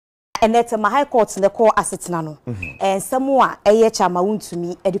and let my high court in the call assetnano. And someone a year chama won't to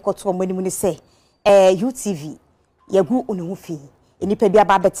me, edicoto when you say, UTV, ye go unufi. Any pebia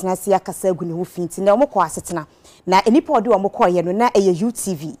babetina sia cassa gunufi, no more assetna. Na any poor do a mokoya, no na a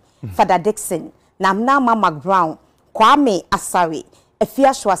UTV, Father Dixon, Namna Mama Brown, Kwame Asari.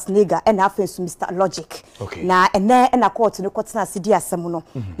 Afia Schwarzenegger and Afia Mr. Logic. Okay. Na and a court no court na CD asemuno.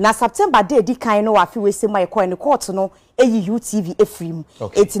 Na September day di kind no afi we say my coin court no UTV efrim.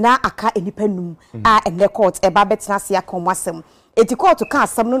 Eti na aka enipanum and the court e ba betina sia komwasem. Eti court to kan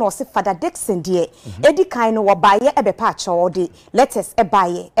asem no se Father Dixon de edi kind no wo baye e be pa acho de letters e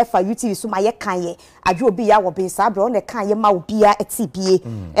baye e fa UTV so maye kan ye adwo obi ya wo be sa bro na kan ye ma obi ya etibie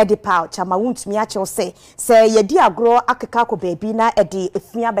e de pa chama wuntumi a che se ye di agro akeka ko baabi na e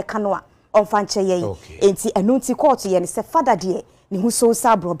efia beka no a onfanche ye enti enu nti court ye ne se Father de ne hu so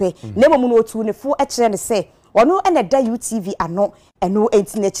sa brobe na mom no otu ne fu e kire ne se ono ene da UTV ano eno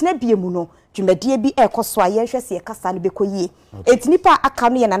enti na kine bie mu no dwumadie bi ekoso aye hwe se kasa ne bekoyie enti nipa aka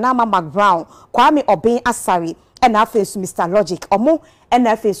no ye na Mama Brown Kwame Oben Asari ena afensu Mr. Logic omo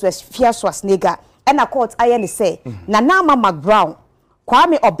ena afensu Afia Schwarzenegger ena court aye ne se na Mama Brown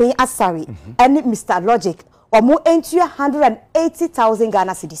Kwame Oben Asari ene Mr. Logic omo entu 180,000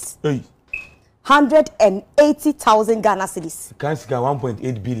 Ghana cedis. 180,000 Ghana cedis. Kanska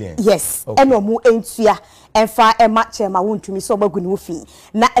 1.8 billion. Yes. And omo entua enfa ema chema wuntumi so magunu fi.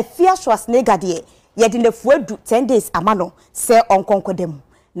 Na Afia Schwarzenegger de ye de nefu edu 10 days amano se onkonkodem.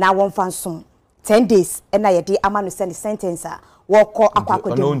 Na wonfa nsom 10 days ena ye de amano se ne sentence a woko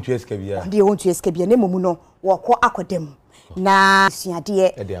akwakodem. Ono ontu eskabia. De ontu eskabia ne momu no woko akodem. Na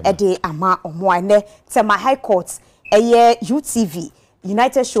suade ede ama omo ane se my high court eye UTV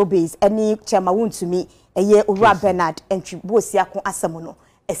United Showbiz any chema wuntumi eye Owura Bernard entwi bosia ko asem no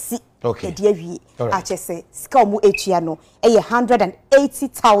esi ede awie a chese ska omo etua no eye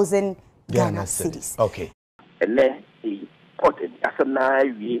 180,000 Ghana cedis. Okay. Ele court asem na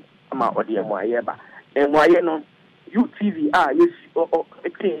awie ama ode emo aye ba emo aye no UTV yes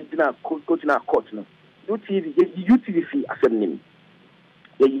e na court na court no UTV fee asem nim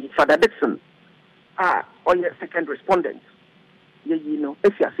ye Father Dixon or your second respondent ye know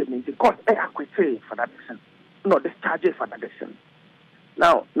if you asem nim because acquitted Father Dixon no discharge Father Dixon.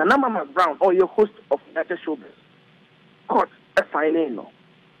 Now Mama Brown or your host of United Showbiz court a fine no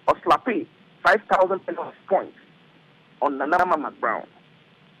or slappy 5,000 points on Mama Brown.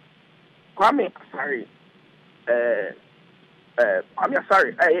 Kwame Asari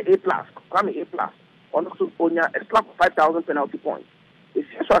Kwame A+. Also, Onya a slap 5,000 penalty points. If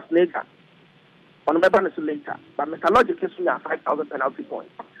you Schwarzenegger on the member later, but Mr. Logic is 5,000 penalty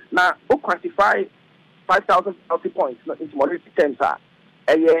points. Now, who quantify 5,000 penalty points into monetary terms are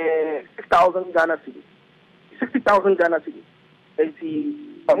 6,000 Ghana cedis. 60,000 Ghana cedis. And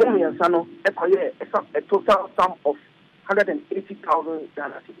a total sum of 180,000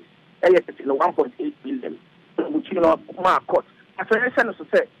 Ghana cedis. And 1.8 billion. Which you know, my court. As I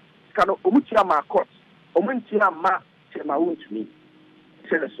said, Kano omutia ma court omuntia ma chema wuntumi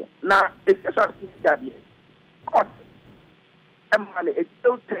seneso na especially that court emane a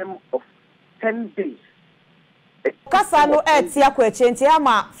total term of 10 days kasa no etia kwa echenti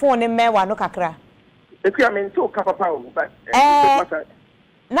ama phone mewa no kakra equipment to kapapa o but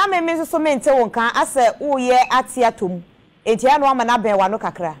na me so mente wonka ase uye atia tom etia no ama na ben wa no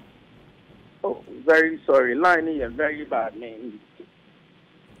kakra. Oh, very sorry, line is very bad man.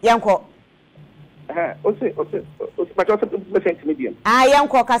 Yanko. Okay, but also present medium.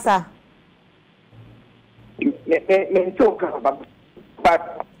 Yanko kasa. Me talk about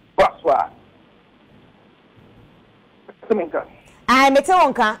but what's Semenka. Me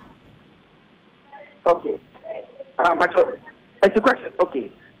wonka. Okay. But it's a question.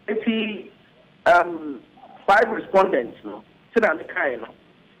 Okay. If he 5 respondents no, sit on the car no.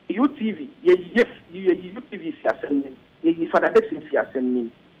 UTV, UTV siasen ni Father Dixon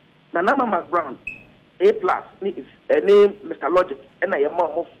siasen na Mama Brown A+ ni name Mr. Logic and I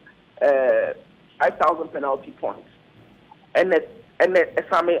amount of 5,000 penalty points and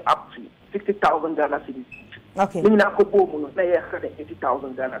SMA up to 60,000 Ghana cedis. Okay. Ni na ko bo mu na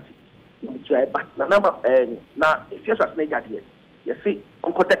 180,000 Ghana cedis. But na number na if you just make idea you see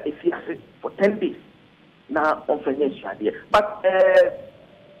on contact if you for 10 days na on finish idea but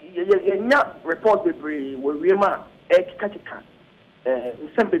yeah, report debris will rema ekikakika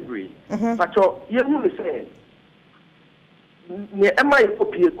some debris but you know say near MI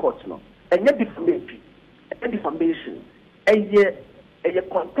for court no and yet defamation and a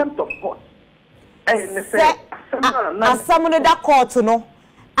contempt of court and say someone that court no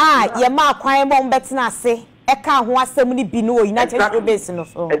ye ma kwan mo betina ase eka ho asem ni bi no United Showbase no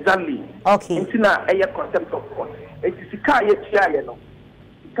so exactly okay intina eye concept of court it is ka ye tia ye no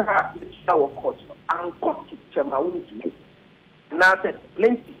ka ye tia wo court and court chema wonti na say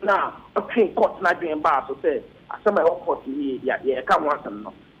plenty na okay court na dwen ba so say asem e court ni ye ka ho asem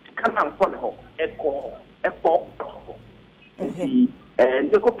no ka na nko ne ho eko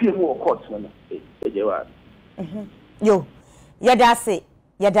and the copy more court no ejewa yo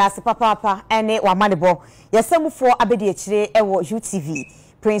yadase papa ene wa manebo yasemufo abedi akire ewo UTV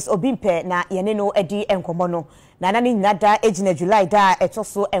Prince Obimpe na yene no edi enkomo no na nani nada ejina July da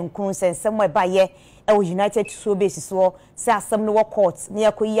etoso enkun sensem eba ye ewo United Showbase so se asem no court ne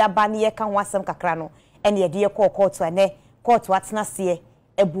yakoyi aba ne ye ka ho asem kakra no ene ye de court ane court watena se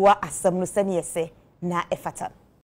ebua asem no se ne yese na efata